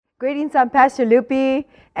Greetings, I'm Pastor Lupi,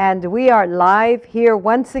 and we are live here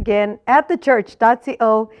once again at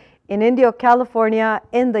thechurch.co in Indio, California,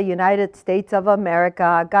 in the United States of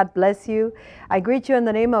America. God bless you. I greet you in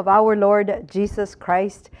the name of our Lord Jesus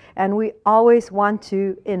Christ, and we always want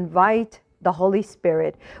to invite the Holy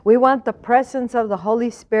Spirit. We want the presence of the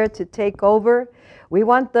Holy Spirit to take over. We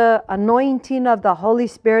want the anointing of the Holy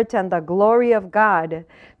Spirit and the glory of God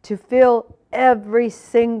to fill every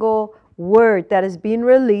single word that is being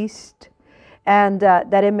released, and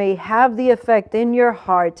that it may have the effect in your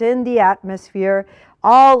heart, in the atmosphere,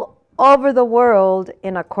 all over the world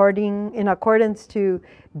in accordance to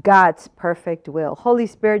God's perfect will. Holy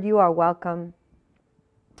Spirit, you are welcome.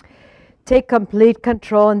 Take complete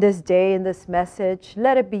control in this day, in this message.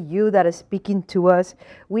 Let it be you that is speaking to us.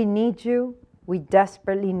 We need you. We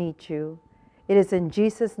desperately need you. It is in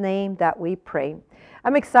Jesus' name that we pray.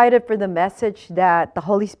 I'm excited for the message that the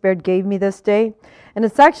Holy Spirit gave me this day. And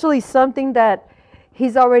it's actually something that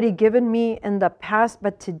He's already given me in the past,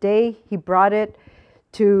 but today He brought it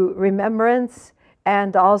to remembrance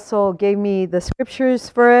and also gave me the scriptures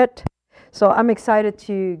for it. So I'm excited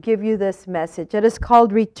to give you this message. It is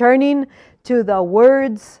called Returning to the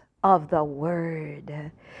Words of the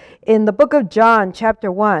Word. In the book of John,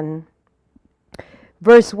 chapter 1,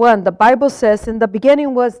 verse 1, the Bible says, "In the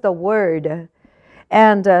beginning was the Word,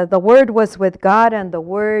 and the Word was with God, and the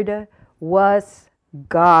Word was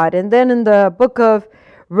God." And then in the book of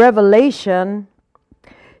Revelation,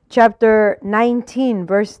 chapter 19,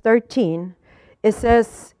 verse 13, it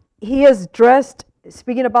says, He is dressed,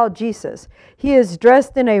 speaking about Jesus, He is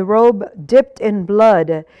dressed in a robe dipped in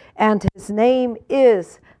blood, and His name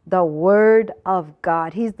is the Word of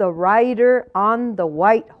God. He's the rider on the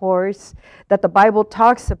white horse that the Bible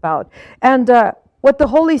talks about. And what the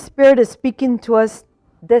Holy Spirit is speaking to us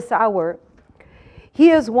this hour,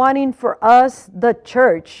 He is wanting for us, the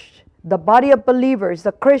church, the body of believers,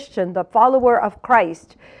 the Christian, the follower of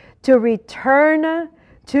Christ, to return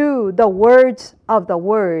to the words of the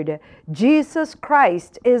Word. Jesus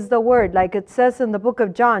Christ is the Word, like it says in the book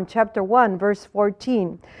of John, chapter 1, verse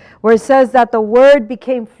 14, where it says that the Word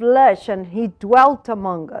became flesh and He dwelt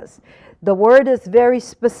among us. The Word is very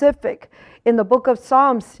specific. In the book of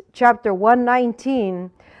Psalms, chapter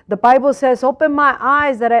 119, the Bible says, "Open my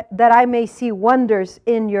eyes that I may see wonders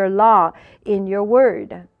in your law, in your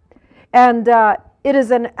word." And it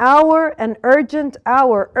is an hour, an urgent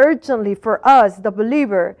hour, urgently for us, the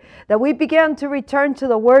believer, that we begin to return to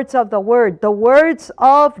the words of the Word, the words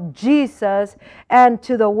of Jesus, and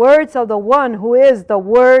to the words of the one who is the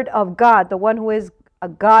Word of God, the one who is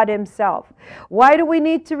God Himself. Why do we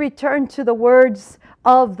need to return to the words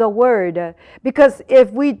of the Word? Because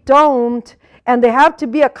if we don't, and they have to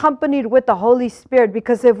be accompanied with the Holy Spirit,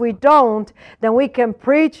 because if we don't, then we can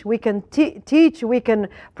preach, we can teach, we can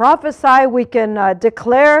prophesy, we can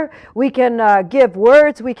declare, we can give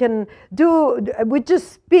words, we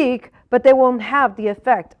just speak, but they won't have the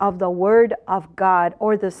effect of the Word of God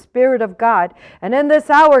or the Spirit of God. And in this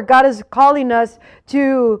hour, God is calling us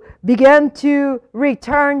to begin to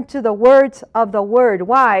return to the words of the Word.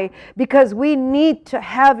 Why? Because we need to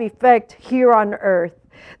have effect here on earth.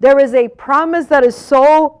 There is a promise that is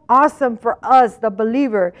so awesome for us, the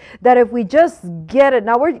believer, that if we just get it.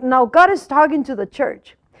 Now God is talking to the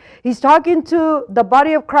church. He's talking to the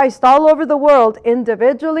body of Christ all over the world,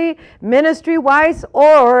 individually, ministry-wise,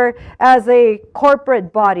 or as a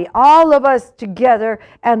corporate body, all of us together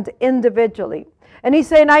and individually. And He's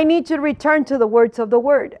saying, I need to return to the words of the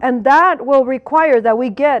Word. And that will require that we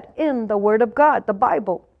get in the Word of God, the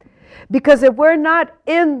Bible. Because if we're not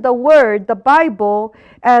in the Word, the Bible,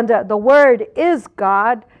 and the Word is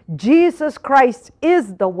God, Jesus Christ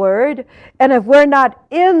is the Word, and if we're not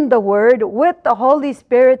in the Word with the Holy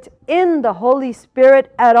Spirit, in the Holy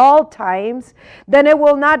Spirit at all times, then it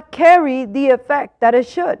will not carry the effect that it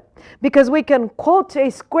should. Because we can quote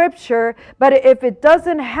a scripture, but if it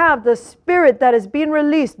doesn't have the Spirit that is being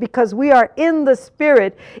released, because we are in the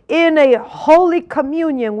Spirit, in a holy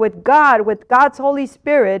communion with God, with God's Holy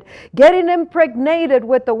Spirit, getting impregnated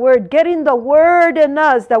with the Word, getting the Word in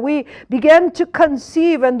us, that we begin to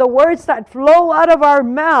conceive, and the words that flow out of our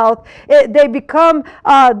mouth, they become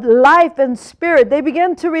life and spirit. They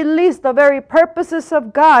begin to release the very purposes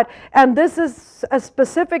of God. And this is a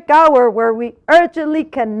specific hour where we urgently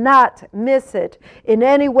cannot miss it in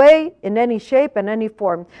any way, in any shape, and any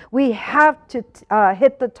form. We have to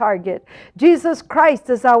hit the target. Jesus Christ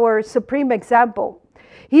is our supreme example.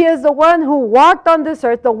 He is the one who walked on this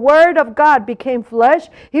earth. The Word of God became flesh.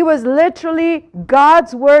 He was literally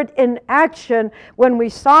God's Word in action. When we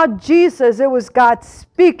saw Jesus, it was God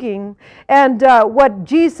speaking. And what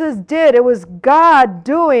Jesus did, it was God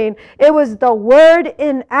doing. It was the Word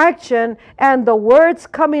in action. And the words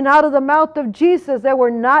coming out of the mouth of Jesus, they were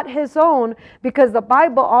not His own, because the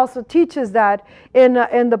Bible also teaches that in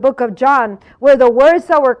the book of John, where the words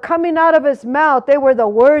that were coming out of His mouth, they were the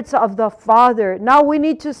words of the Father. Now we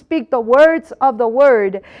need to speak the words of the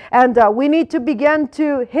Word, and we need to begin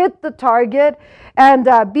to hit the target and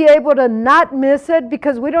be able to not miss it,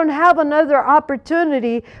 because we don't have another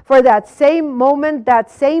opportunity for that same moment,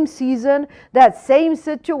 that same season, that same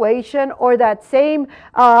situation, or that same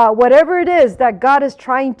whatever it is that God is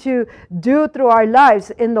trying to do through our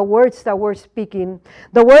lives in the words that we're speaking.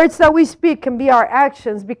 The words that we speak can be our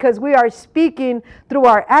actions, because we are speaking through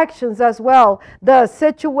our actions as well. The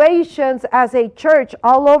situations as a church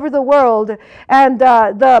all over the world, and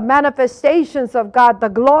the manifestations of God, the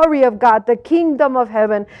glory of God, the kingdom of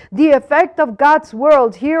heaven, the effect of God's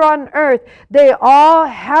world here on earth, they all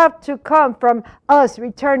have to come from us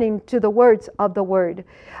returning to the words of the Word.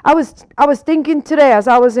 I was thinking today as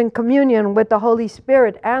I was in communion with the Holy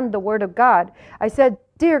Spirit and the Word of God, I said,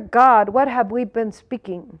 dear God, what have we been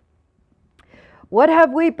speaking? What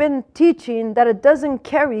have we been teaching that it doesn't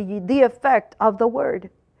carry the effect of the Word?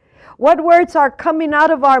 What words are coming out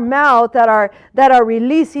of our mouth that are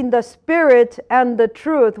releasing the Spirit and the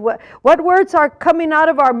truth? What words are coming out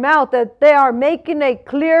of our mouth that they are making a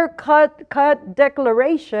clear-cut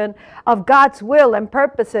declaration of God's will and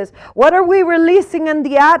purposes? What are we releasing in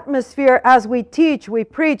the atmosphere as we teach, we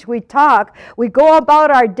preach, we talk, we go about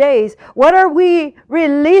our days? What are we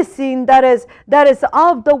releasing that is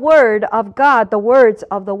of the Word of God, the words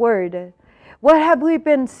of the Word? What have we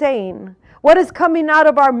been saying? What is coming out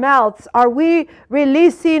of our mouths? Are we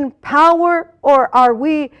releasing power, or are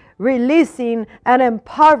we releasing an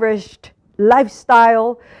impoverished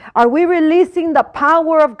lifestyle? Are we releasing the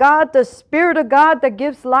power of God, the Spirit of God that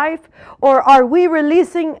gives life? Or are we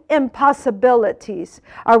releasing impossibilities?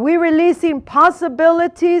 Are we releasing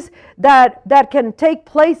possibilities that can take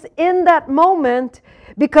place in that moment?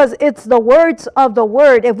 Because it's the words of the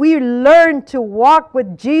Word. If we learn to walk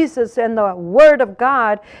with Jesus and the Word of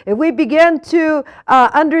God, if we begin to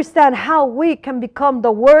understand how we can become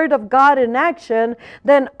the Word of God in action,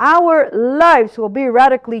 then our lives will be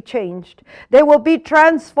radically changed. They will be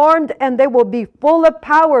transformed, and they will be full of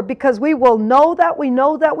power, because we will know that we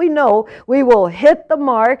know that we know. We will hit the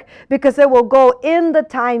mark, because it will go in the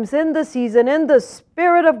times, in the season, in the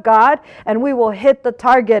Spirit of God, and we will hit the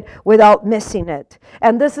target without missing it.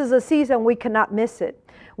 And this is a season we cannot miss it.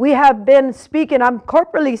 We have been speaking, I'm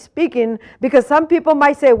corporately speaking, because some people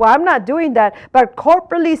might say, well, I'm not doing that. But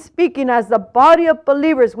corporately speaking, as the body of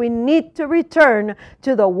believers, we need to return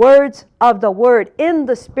to the words of the Word in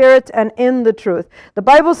the Spirit and in the truth. The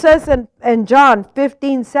Bible says in John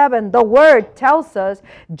 15:7, the Word tells us,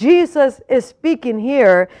 Jesus is speaking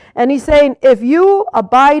here, and He's saying, if you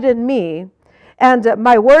abide in me, and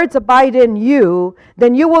my words abide in you,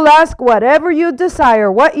 then you will ask whatever you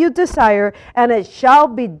desire, what you desire, and it shall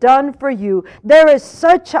be done for you. There is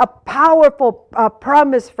such a powerful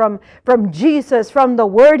promise from Jesus, from the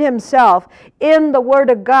Word Himself, in the Word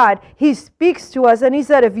of God. He speaks to us, and He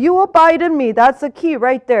said, if you abide in me, that's the key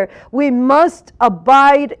right there. We must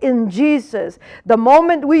abide in Jesus. The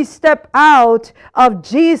moment we step out of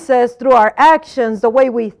Jesus through our actions, the way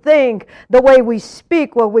we think, the way we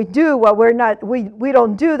speak, what we do, what we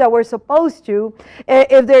don't do that we're supposed to,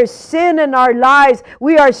 if there's sin in our lives,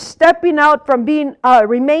 we are stepping out from being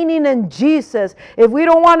remaining in Jesus. If we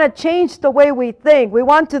don't want to change the way we think, we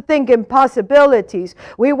want to think impossibilities,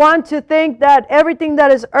 we want to think that everything that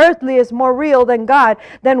is earthly is more real than God,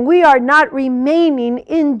 then we are not remaining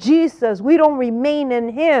in Jesus. We don't remain in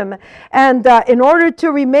Him. And in order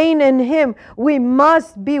to remain in Him, we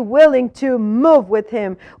must be willing to move with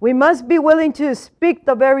Him. We must be willing to speak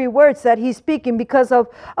the very words that He's speaking, because of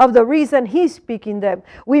the reason He's speaking them.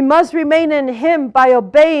 We must remain in Him by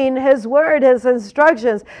obeying His word, His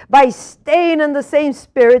instructions, by staying in the same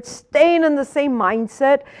spirit, staying in the same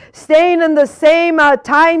mindset, staying in the same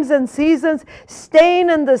times and seasons,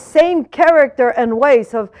 staying in the same character and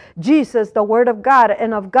ways of Jesus, the Word of God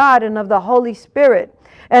and of the Holy Spirit.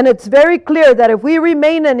 And it's very clear that if we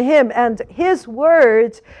remain in Him and His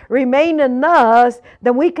words remain in us,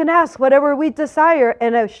 then we can ask whatever we desire,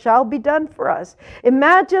 and it shall be done for us.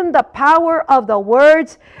 Imagine the power of the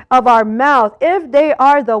words of our mouth, if they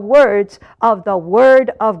are the words of the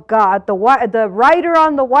Word of God. The rider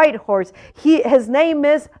on the white horse, his name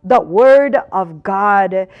is the Word of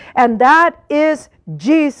God. And that is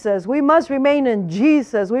Jesus. We must remain in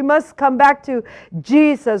Jesus. We must come back to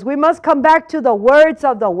Jesus. We must come back to the words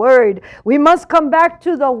of the Word. We must come back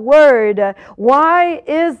to the Word. Why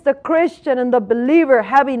is the Christian and the believer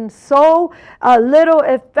having so little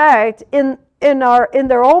effect in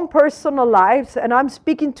their own personal lives? And I'm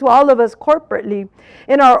speaking to all of us corporately,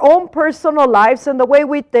 in our own personal lives and the way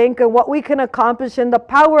we think and what we can accomplish in the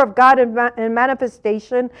power of God in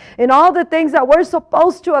manifestation, in all the things that we're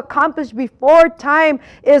supposed to accomplish before time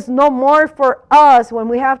is no more for us when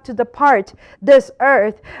we have to depart this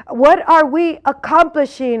earth. What are we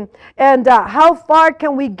accomplishing, and how far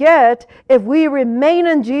can we get if we remain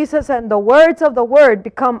in Jesus and the words of the Word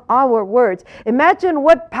become our words? Imagine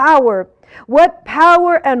what power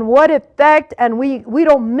and what effect, and we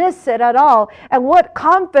don't miss it at all, and what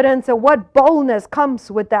confidence and what boldness comes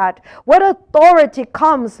with that. What authority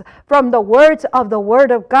comes from the words of the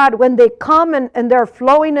Word of God when they come and they're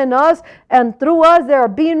flowing in us, and through us they are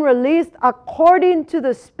being released according to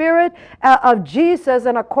the Spirit of Jesus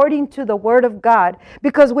and according to the Word of God,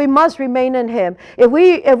 because we must remain in Him. If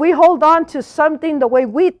we hold on to something the way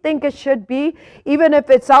we think it should be, even if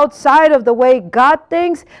it's outside of the way God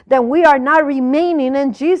thinks, then we are not remaining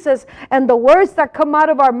in Jesus, and the words that come out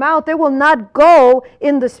of our mouth, they will not go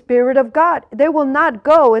in the Spirit of God. They will not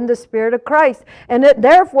go in the Spirit of Christ, and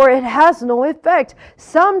therefore it has no effect.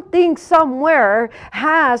 Something somewhere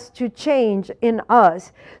has to change in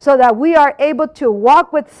us so that we are able to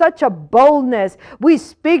walk with such a boldness. We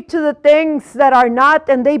speak to the things that are not,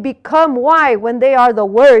 and they become why when they are the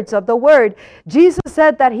words of the Word. Jesus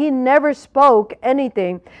said that He never spoke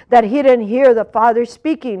anything that He didn't hear the Father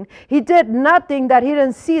speaking. He did nothing that He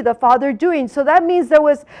didn't see the Father doing. So that means there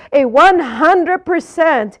was a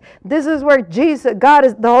 100%. This is where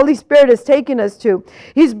the Holy Spirit is taking us to.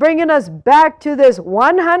 He's bringing us back to this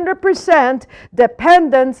 100%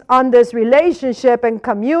 dependence on this relationship and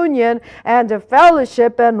communion and the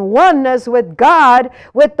fellowship and oneness with God,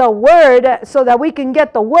 with the Word, so that we can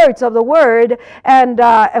get the words of the Word, and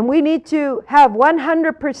we need to have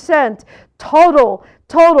 100% total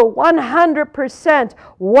 100%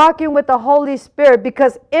 walking with the Holy Spirit,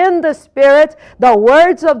 because in the Spirit the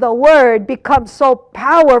words of the Word become so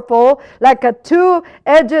powerful, like a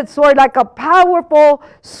two-edged sword, like a powerful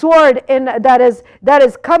sword that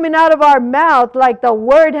is coming out of our mouth, like the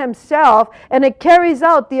Word Himself, and it carries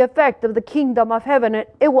out the effect of the kingdom of heaven.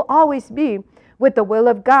 It will always be with the will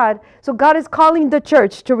of God. So God is calling the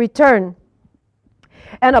church to return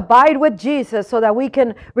and abide with Jesus so that we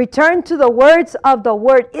can return to the words of the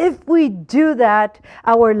Word. If we do that,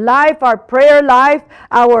 our life, our prayer life,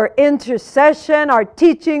 our intercession, our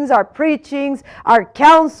teachings, our preachings, our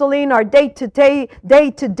counseling, our day-to-day,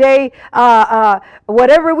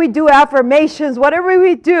 whatever we do, affirmations, whatever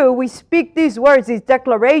we do, we speak these words, these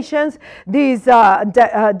declarations, these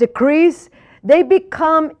decrees. They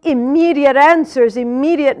become immediate answers,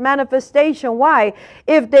 immediate manifestation. Why?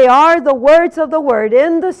 If they are the words of the Word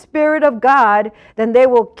in the Spirit of God, then they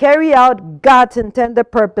will carry out God's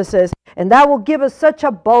intended purposes. And that will give us such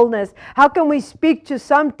a boldness. How can we speak to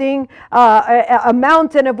something, a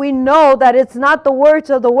mountain, if we know that it's not the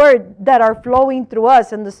words of the Word that are flowing through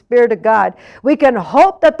us in the Spirit of God? We can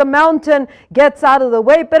hope that the mountain gets out of the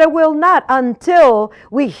way, but it will not until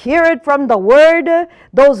we hear it from the Word.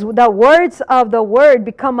 The words of the Word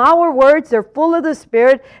become our words. They're full of the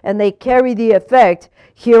Spirit, and they carry the effect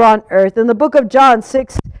here on earth. In the book of John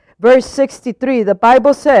 6, verse 63, the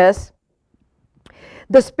Bible says,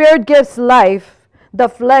 "The Spirit gives life, the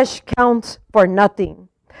flesh counts for nothing.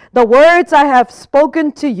 The words I have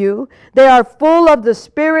spoken to you, they are full of the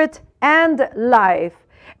Spirit and life."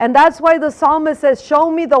 And that's why the psalmist says,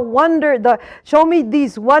 show me show me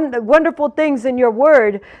these wonderful things in your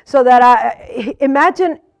Word, so that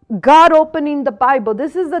imagine God opening the Bible.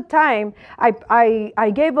 This is the time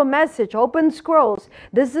I gave a message, Open Scrolls.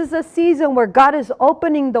 This is a season where God is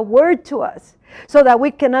opening the Word to us, so that we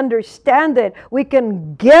can understand it. We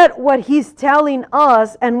can get what He's telling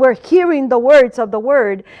us, and we're hearing the words of the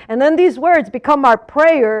Word. And then these words become our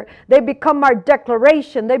prayer. They become our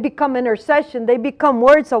declaration. They become intercession. They become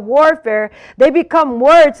words of warfare. They become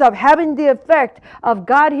words of having the effect of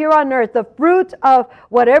God here on earth. The fruit of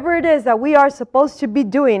whatever it is that we are supposed to be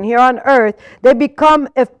doing here on earth, they become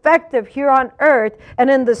effective here on earth and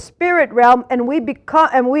in the spirit realm, and we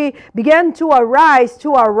begin to arise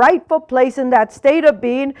to our rightful place in that state of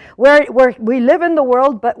being where we live in the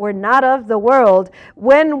world, but we're not of the world.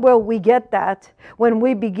 When will we get that? When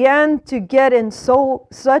we begin to get in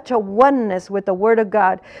such a oneness with the Word of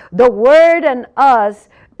God. The Word and us,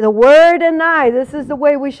 the Word and I, this is the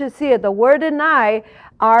way we should see it. The Word and I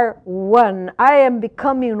are one. I am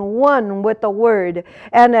becoming one with the Word.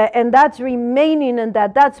 And that's remaining in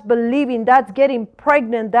that. That's believing. That's getting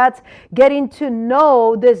pregnant. That's getting to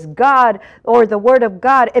know this God or the Word of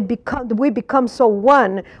God. We become so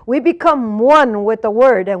one. We become one with the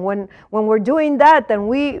Word. And when we're doing that, then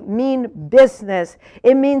we mean business.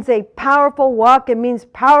 It means a powerful walk. It means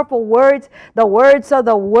powerful words. The words of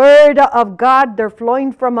the Word of God, they're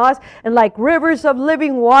flowing from us. And like rivers of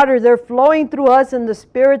living water, they're flowing through us in the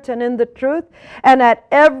Spirit and in the truth. And at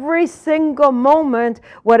every single moment,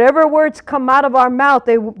 whatever words come out of our mouth,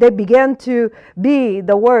 they begin to be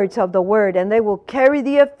the words of the Word, and they will carry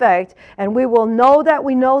the effect, and we will know that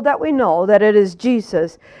we know that we know that it is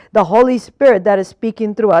Jesus, the Holy Spirit, that is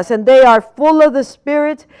speaking through us. And they are full of the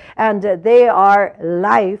Spirit, and they are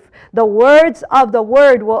life. The words of the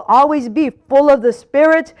Word will always be full of the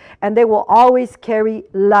Spirit, and they will always carry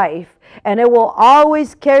life. And it will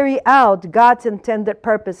always carry out God's intended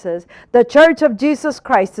purposes. The Church of Jesus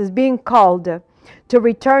Christ is being called to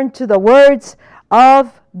return to the words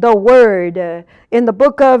of the Word. In the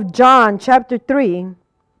book of John, chapter 3,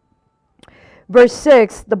 verse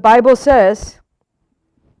 6, the Bible says,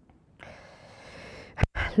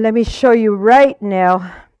 let me show you right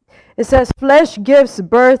now. It says, flesh gives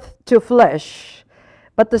birth to flesh,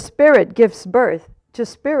 but the Spirit gives birth to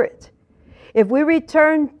spirit. If we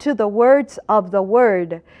return to the words of the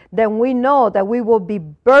Word, then we know that we will be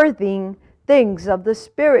birthing things of the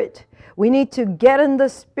Spirit. We need to get in the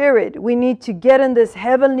Spirit. We need to get in this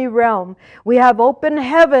heavenly realm. We have open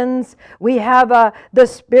heavens. We have the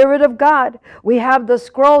Spirit of God. We have the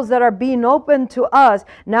scrolls that are being opened to us.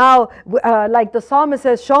 Now, like the psalmist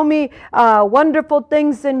says, show me wonderful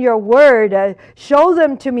things in your word. Show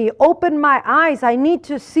them to me. Open my eyes. I need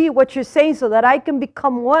to see what you're saying so that I can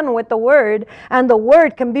become one with the word, and the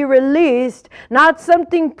word can be released. Not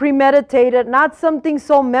something premeditated, not something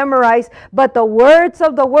so memorized, but the words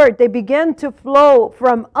of the word. They begin to flow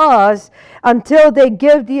from us until they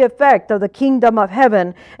give the effect of the kingdom of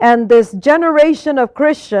heaven. And this generation of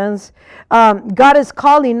Christians, God is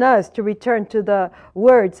calling us to return to the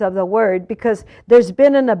words of the word, because there's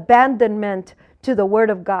been an abandonment to the word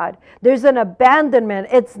of God. There's an abandonment.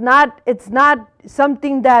 It's not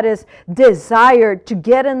something that is desired to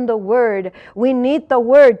get in the word. We need the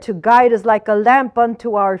word to guide us like a lamp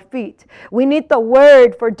unto our feet. We need the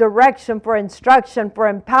word for direction, for instruction,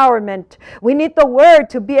 for empowerment. We need the word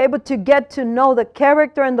to be able to get to know the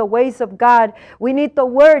character and the ways of God. We need the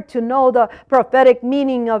word to know the prophetic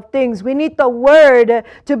meaning of things. We need the word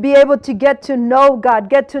to be able to get to know God,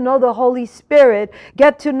 get to know the Holy Spirit,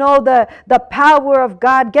 get to know the power of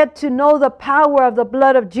God, get to know the power of the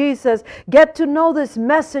blood of Jesus, get to know this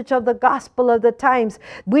message of the gospel of the times.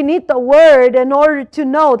 We need the word in order to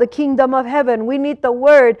know the kingdom of heaven. We need the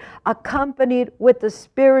word accompanied with the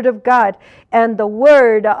Spirit of God. And the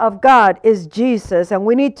word of God is Jesus. And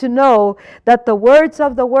we need to know that the words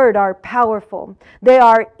of the word are powerful. They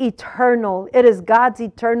are eternal. It is God's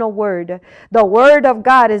eternal word. The word of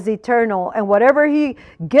God is eternal. And whatever He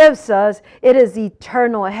gives us, it is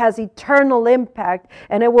eternal. It has eternal impact.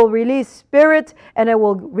 And it will release spirit, and it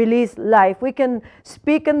will release life. We can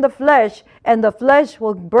speak in the flesh, and the flesh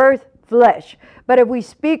will birth flesh. But if we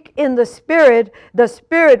speak in the Spirit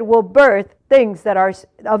will birth things that are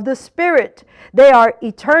of the Spirit. They are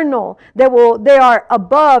eternal. They are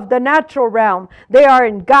above the natural realm. They are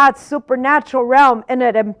in God's supernatural realm, and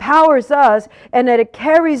it empowers us, and it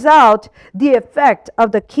carries out the effect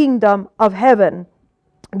of the kingdom of heaven.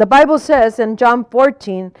 The Bible says in John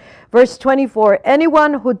 14, verse 24,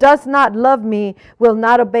 anyone who does not love me will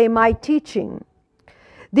not obey my teaching.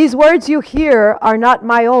 These words you hear are not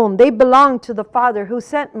my own. They belong to the Father who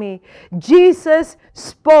sent me. Jesus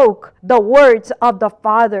spoke the words of the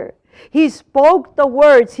Father. He spoke the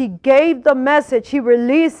words. He gave the message. He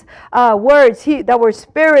released words that were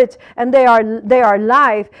spirit, and they are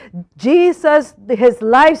life. Jesus, His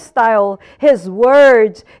lifestyle, His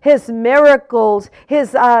words, His miracles,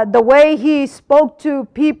 the way He spoke to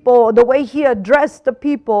people, the way He addressed the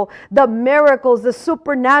people, the miracles, the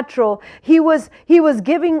supernatural. He was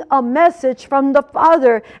giving a message from the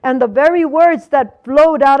Father, and the very words that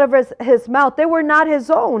flowed out of his mouth, they were not His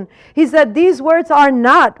own. He said, these words are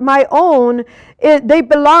not my my own. They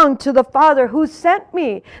belong to the Father who sent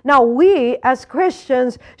me. Now we as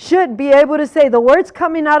Christians should be able to say, the words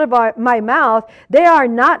coming out of my mouth, they are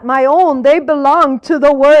not my own. They belong to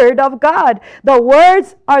the Word of God. The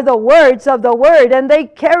words are the words of the Word, and they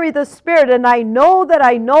carry the Spirit. And I know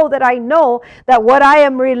that what I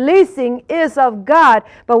am releasing is of God.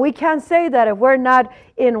 But we can't say that if we're not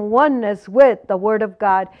in oneness with the Word of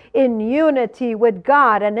God, in unity with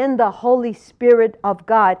God, and in the Holy Spirit of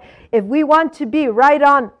God. If we want to be right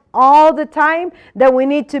on all the time, then we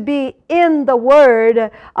need to be in the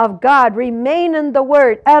Word of God. Remain in the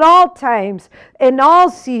Word at all times, in all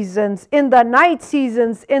seasons, in the night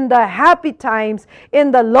seasons, in the happy times,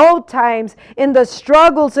 in the low times, in the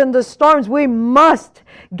struggles, in the storms. We must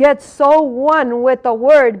get so one with the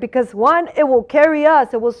Word, because one, it will carry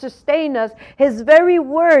us, it will sustain us. His very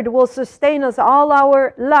Word will sustain us all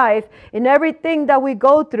our life in everything that we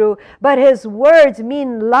go through. But His words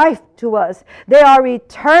mean life to us. They are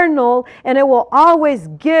eternal, and it will always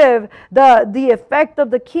give the effect of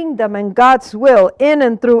the kingdom and God's will in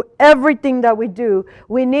and through everything that we do.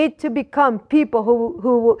 We need to become people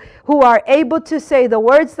who are able to say, the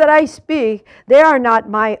words that I speak, they are not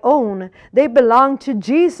my own. They belong to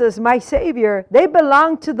Jesus, my Savior. They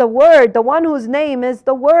belong to the Word, the one whose name is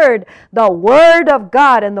the Word of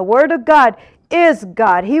God. And the Word of God is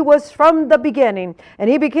God. He was from the beginning, and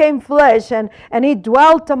He became flesh, and He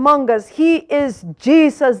dwelt among us. He is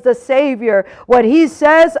Jesus the Savior. What He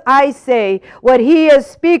says, I say. What He is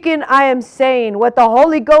speaking, I am saying. What the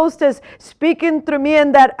Holy Ghost is speaking through me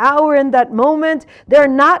in that hour, in that moment, they're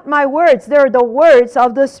not my words. They're the words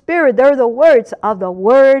of the Spirit. They're the words of the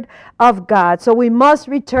Word of God. So we must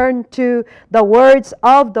return to the words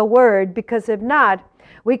of the Word, because if not,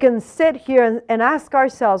 we can sit here and ask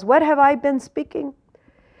ourselves, what have I been speaking?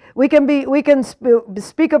 We can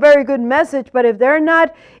speak a very good message, but if they're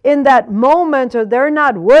not in that moment, or they're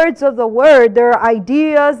not words of the Word, they're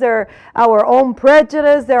ideas, they're our own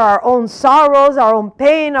prejudice, they're our own sorrows, our own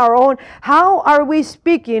pain, how are we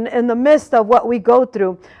speaking in the midst of what we go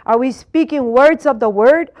through? Are we speaking words of the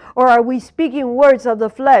Word, or are we speaking words of the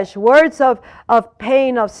flesh, words of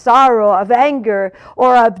pain, of sorrow, of anger,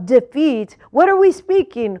 or of defeat? What are we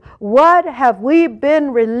speaking? What have we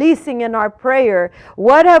been releasing in our prayer?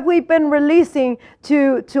 What have we been releasing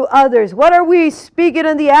to others? What are we speaking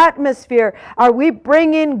in the atmosphere? Are we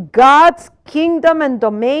bringing God's kingdom and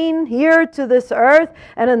domain here to this earth,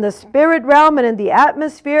 and in the spirit realm, and in the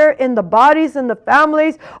atmosphere, in the bodies and the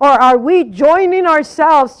families? Or are we joining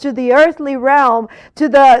ourselves to the earthly realm, to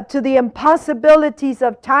the impossibilities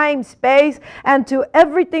of time, space, and to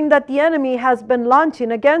everything that the enemy has been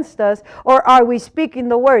launching against us? Or are we speaking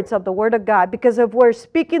the words of the Word of God? Because if we're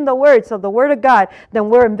speaking the words of the Word of God, then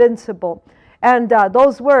we're invincible. And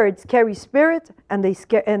those words carry spirit, and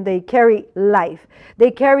they carry life.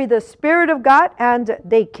 They carry the Spirit of God, and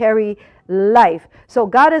they carry life. So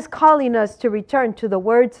God is calling us to return to the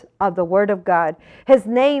words of the Word of God. His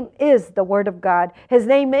name is the Word of God. His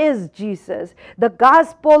name is Jesus. The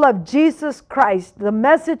gospel of Jesus Christ, the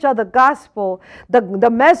message of the gospel, the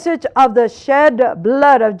message of the shed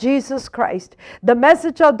blood of Jesus Christ, the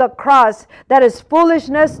message of the cross that is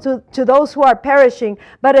foolishness to those who are perishing,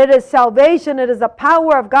 but it is salvation. It is the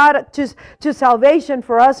power of God to salvation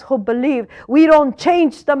for us who believe. We don't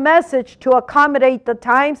change the message to accommodate the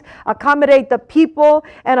times, accommodate the people,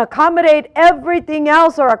 and accommodate everything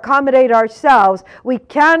else, or accommodate ourselves. We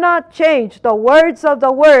cannot change the words of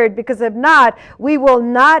the Word, because if not, we will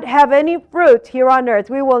not have any fruit here on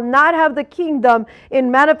earth. We will not have the kingdom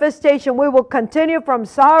in manifestation. We will continue from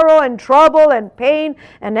sorrow and trouble and pain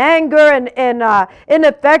and anger and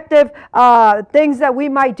ineffective things that we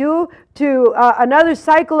might do to another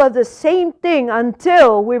cycle of the same thing,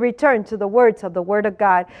 until we return to the words of the Word of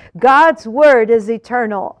God. God's Word is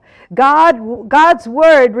eternal. God's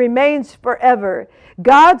Word remains forever.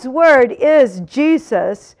 God's Word is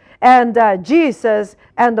Jesus, and Jesus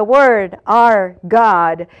and the Word are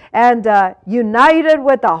God, and united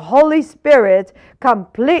with the Holy Spirit,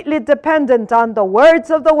 completely dependent on the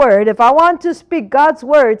words of the Word. If I want to speak God's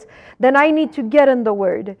words, then I need to get in the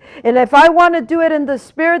Word. And if I want to do it in the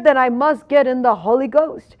Spirit, then I must get in the Holy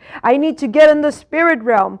Ghost. I need to get in the Spirit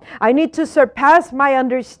realm. I need to surpass my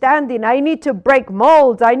understanding. I need to break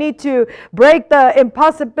molds. I need to break the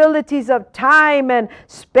impossibilities of time and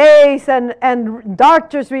space and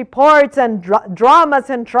doctor's reports and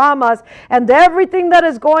dramas and traumas and everything that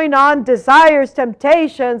is going on, desires,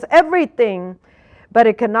 temptations, everything. But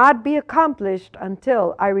it cannot be accomplished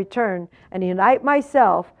until I return and unite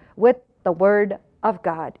myself with the Word of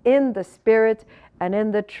God in the Spirit and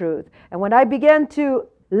in the truth. And when I begin to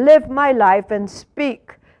live my life and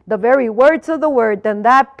speak the very words of the word, then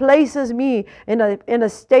that places me in a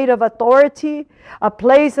state of authority, a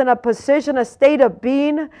place and a position, a state of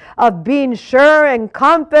being sure and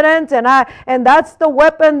confident. And that's the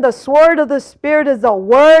weapon, the sword of the Spirit is the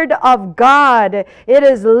word of God. It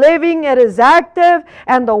is living, it is active,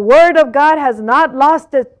 and the word of God has not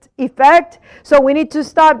lost its effect. So we need to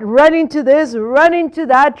stop running to this, running to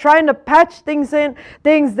that, trying to patch things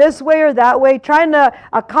this way or that way, trying to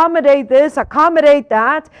accommodate this, accommodate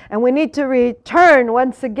that. And we need to return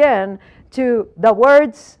once again to the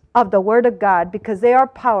words of the Word of God, because they are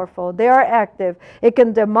powerful, they are active. It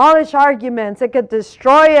can demolish arguments, it can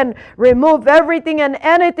destroy and remove everything and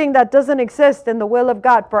anything that doesn't exist in the will of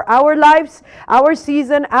God for our lives, our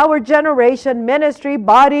season, our generation, ministry,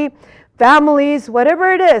 body, families,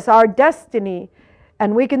 whatever it is, our destiny.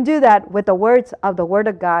 And we can do that with the words of the Word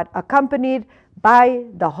of God, accompanied by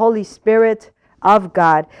the Holy Spirit of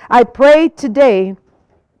God. I pray today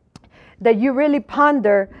that you really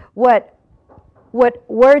ponder what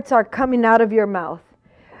words are coming out of your mouth.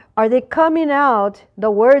 Are they coming out,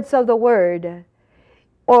 the words of the Word,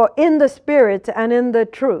 or in the Spirit and in the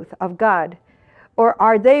truth of God? Or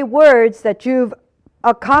are they words that you've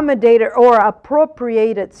accommodated or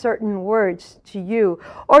appropriated certain words to you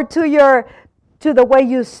or to the way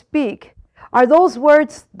you speak? Are those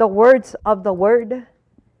words the words of the Word?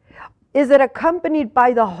 Is it accompanied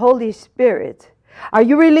by the Holy Spirit? Are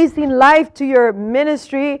you releasing life to your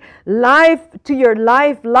ministry, life to your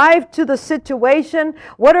life to the situation?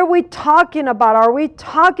 What are we talking about? Are we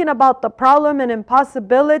talking about the problem and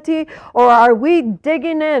impossibility? Or are we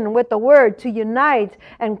digging in with the Word to unite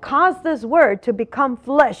and cause this Word to become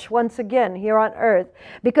flesh once again here on earth?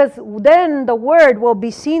 Because then the Word will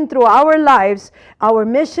be seen through our lives, our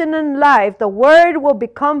mission in life. The Word will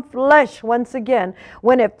become flesh once again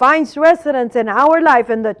when it finds residence in our life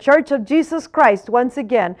in the Church of Jesus Christ once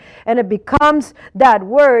again, and it becomes that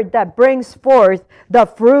word that brings forth the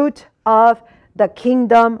fruit of the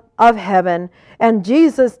kingdom of heaven. And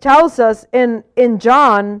Jesus tells us in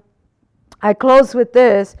John, I close with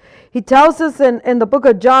this, he tells us in the book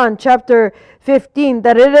of John chapter 15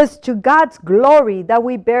 that it is to God's glory that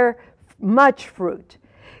we bear much fruit.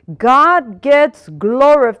 God gets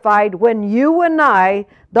glorified when you and I,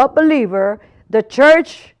 the believer, the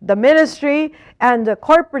church, the ministry, and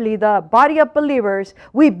corporately the body of believers,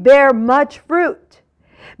 we bear much fruit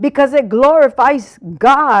because it glorifies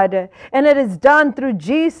God, and it is done through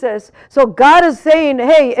Jesus. So God is saying,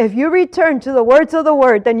 hey, if you return to the words of the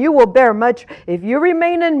Word, then you will bear much. If you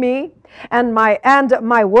remain in me and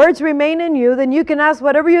my words remain in you, then you can ask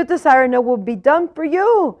whatever you desire and it will be done for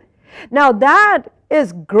you. Now that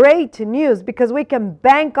is great news, because we can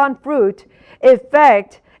bank on fruit,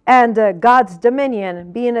 effect, and God's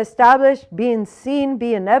dominion being established, being seen,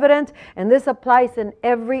 being evident. And this applies in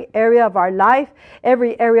every area of our life,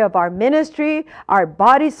 every area of our ministry, our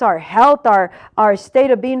bodies, our health, our state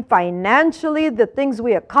of being financially, the things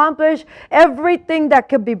we accomplish, everything that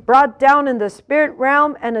could be brought down in the spirit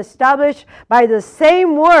realm and established by the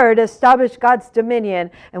same word, establish God's dominion.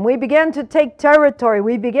 And we begin to take territory.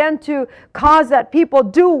 We begin to cause that people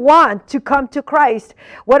do want to come to Christ.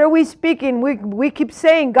 What are we speaking? We keep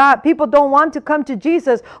saying, God, people don't want to come to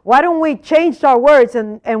Jesus. Why don't we change our words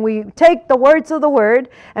and we take the words of the Word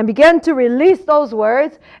and begin to release those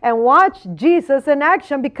words and watch Jesus in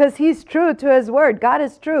action, because He's true to His Word. God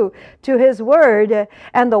is true to His Word,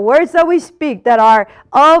 and the words that we speak that are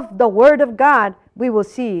of the Word of God, we will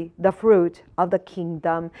see the fruit of the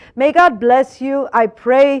kingdom. May God bless you. I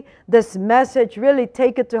pray this message, really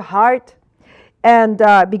take it to heart and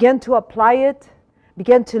begin to apply it,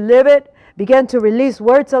 begin to live it. Begin to release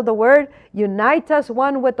words of the Word. Unite us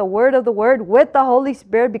one with the word of the Word, with the Holy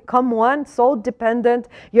Spirit. Become one, soul dependent.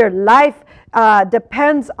 Your life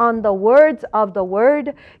depends on the words of the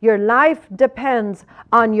Word. Your life depends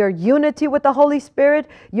on your unity with the Holy Spirit.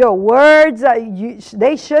 Your words,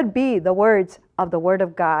 they should be the words of the Word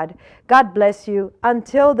of God. God bless you.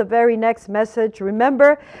 Until the very next message,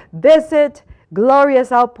 remember, visit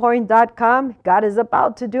gloriousoutpouring.com. God is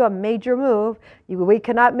about to do a major move. We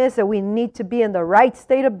cannot miss it. We need to be in the right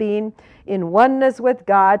state of being, in oneness with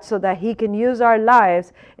God, so that He can use our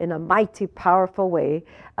lives in a mighty, powerful way.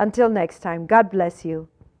 Until next time, God bless you.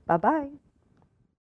 Bye-bye.